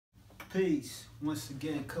Peace. Once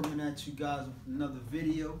again, coming at you guys with another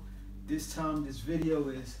video. This time, this video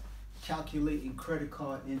is calculating credit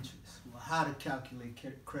card interest. Well, how to calculate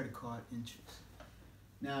credit card interest.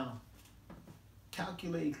 Now,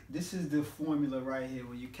 this is the formula right here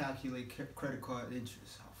where you calculate credit card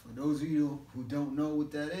interest. For those of you who don't know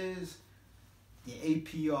what that is, the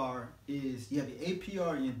APR is, you have your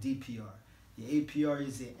APR and your DPR. The APR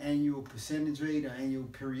is the annual percentage rate or annual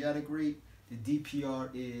periodic rate. The DPR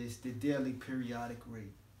is the daily periodic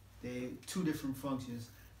rate. They're two different functions.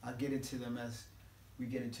 I'll get into them as we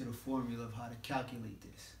get into the formula of how to calculate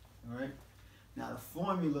this. All right. Now the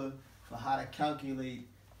formula for how to calculate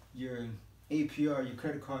your APR, your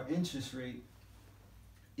credit card interest rate,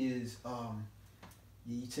 is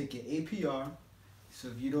you take your APR. So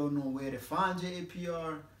if you don't know where to find your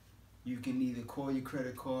APR, you can either call your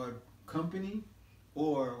credit card company,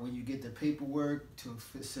 or when you get the paperwork to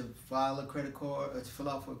file a credit card, or to fill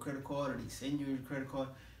out for a credit card, or they send you a credit card,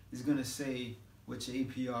 it's going to say what your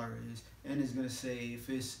APR is, and it's going to say if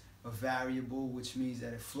it's a variable, which means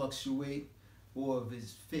that it fluctuates, or if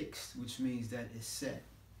it's fixed, which means that it's set.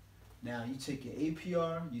 Now you take your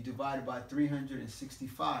APR, you divide it by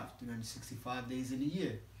 365 days in a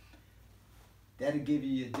year. That'll give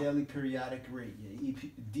you your daily periodic rate, your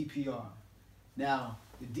DPR. Now,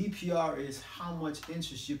 the DPR is how much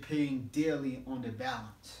interest you're paying daily on the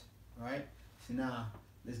balance, all right? So now,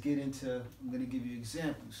 let's get into, I'm going to give you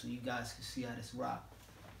examples so you guys can see how this rock.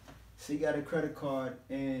 So you got a credit card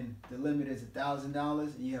and the limit is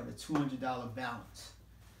 $1,000 and you have a $200 balance,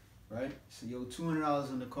 right? So you owe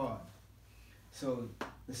 $200 on the card. So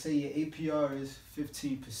let's say your APR is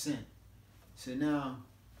 15%. So now,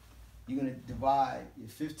 you're going to divide your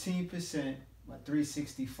 15% by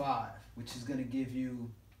 365, which is going to give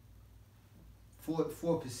you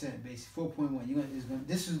 4%, basically 4.1.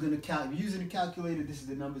 This is going to calculate. Using the calculator, this is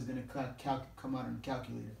the number is going to come out on the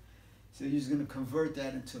calculator. So you're just going to convert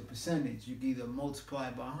that into a percentage. You can either multiply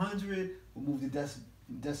it by 100 or move the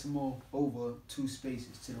decimal over 2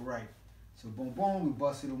 spaces to the right. So boom, boom, we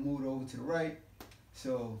bust it or move it over to the right.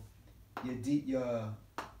 So your DPR,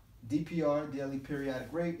 daily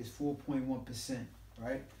periodic rate, is 4.1%,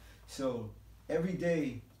 right? So every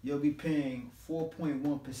day you'll be paying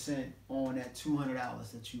 4.1% on that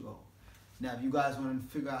 $200 that you owe. Now, if you guys want to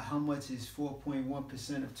figure out how much is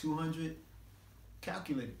 4.1% of 200,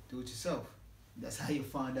 calculate it. Do it yourself. That's how you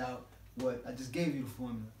find out what I just gave you the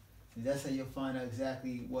formula. So that's how you'll find out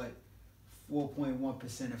exactly what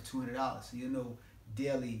 4.1% of $200. So you'll know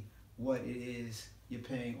daily what it is you're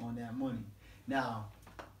paying on that money. Now,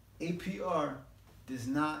 APR does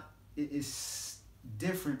not, it is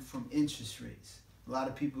different from interest rates. A lot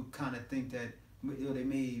of people kind of think that, they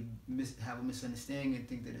may have a misunderstanding and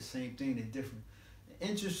think they're the same thing, they're different. The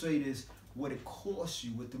interest rate is what it costs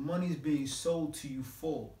you, what the money is being sold to you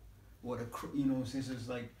for. Or you know what I'm saying? So it's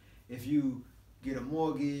like if you get a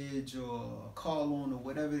mortgage or a car loan or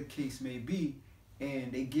whatever the case may be,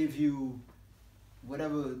 and they give you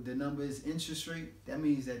whatever the number is, interest rate, that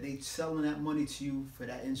means that they selling that money to you for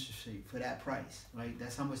that interest rate, for that price, right?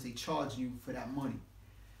 That's how much they charge you for that money.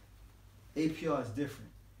 APR is different.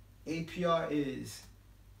 APR is,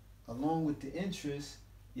 along with the interest,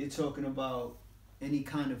 you're talking about any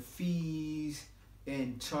kind of fees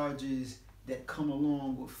and charges that come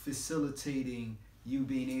along with facilitating you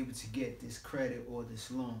being able to get this credit or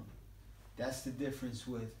this loan. That's the difference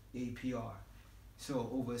with APR. So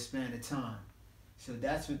over a span of time. So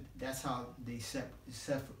that's how they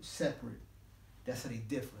separate. That's how they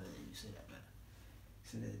differ. You say that better.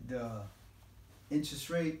 So the interest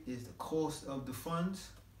rate is the cost of the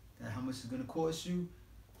funds, that how much it's going to cost you.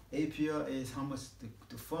 APR is how much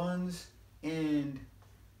the funds and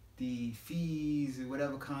the fees or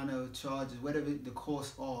whatever kind of charges, whatever the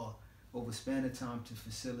costs are over a span of time to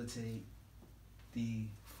facilitate the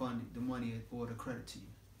money or the credit to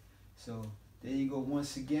you. So there you go.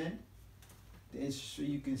 Once again, the interest rate,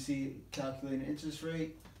 you can see calculating the interest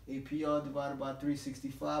rate. APR divided by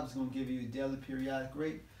 365 is going to give you a daily periodic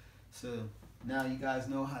rate. So now you guys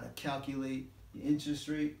know how to calculate your interest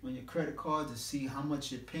rate on your credit card to see how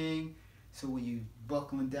much you're paying. So when you're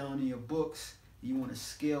buckling down in your books, you want to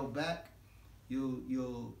scale back,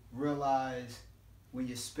 you'll realize when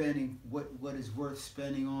you're spending what is worth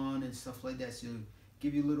spending on and stuff like that. So it'll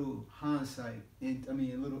give you a little hindsight, a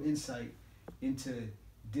little insight into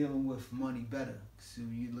dealing with money better. So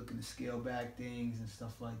you're looking to scale back things and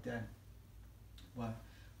stuff like that. But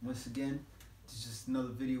once again, this is just another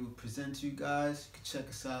video we present to you guys. You can check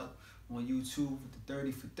us out on YouTube with the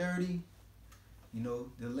 30 for 30. You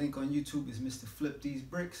know, the link on YouTube is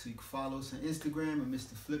Mr.FlipTheseBricks. So you can follow us on Instagram at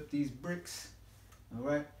Mr.FlipTheseBricks. All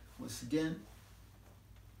right. Once again,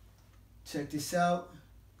 check this out.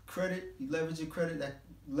 Credit, you leverage your credit. That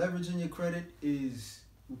leveraging your credit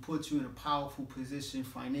will put you in a powerful position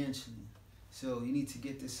financially. So you need to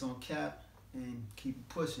get this on cap and keep it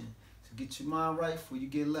pushing. So get your mind right before you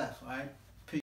get left, all right?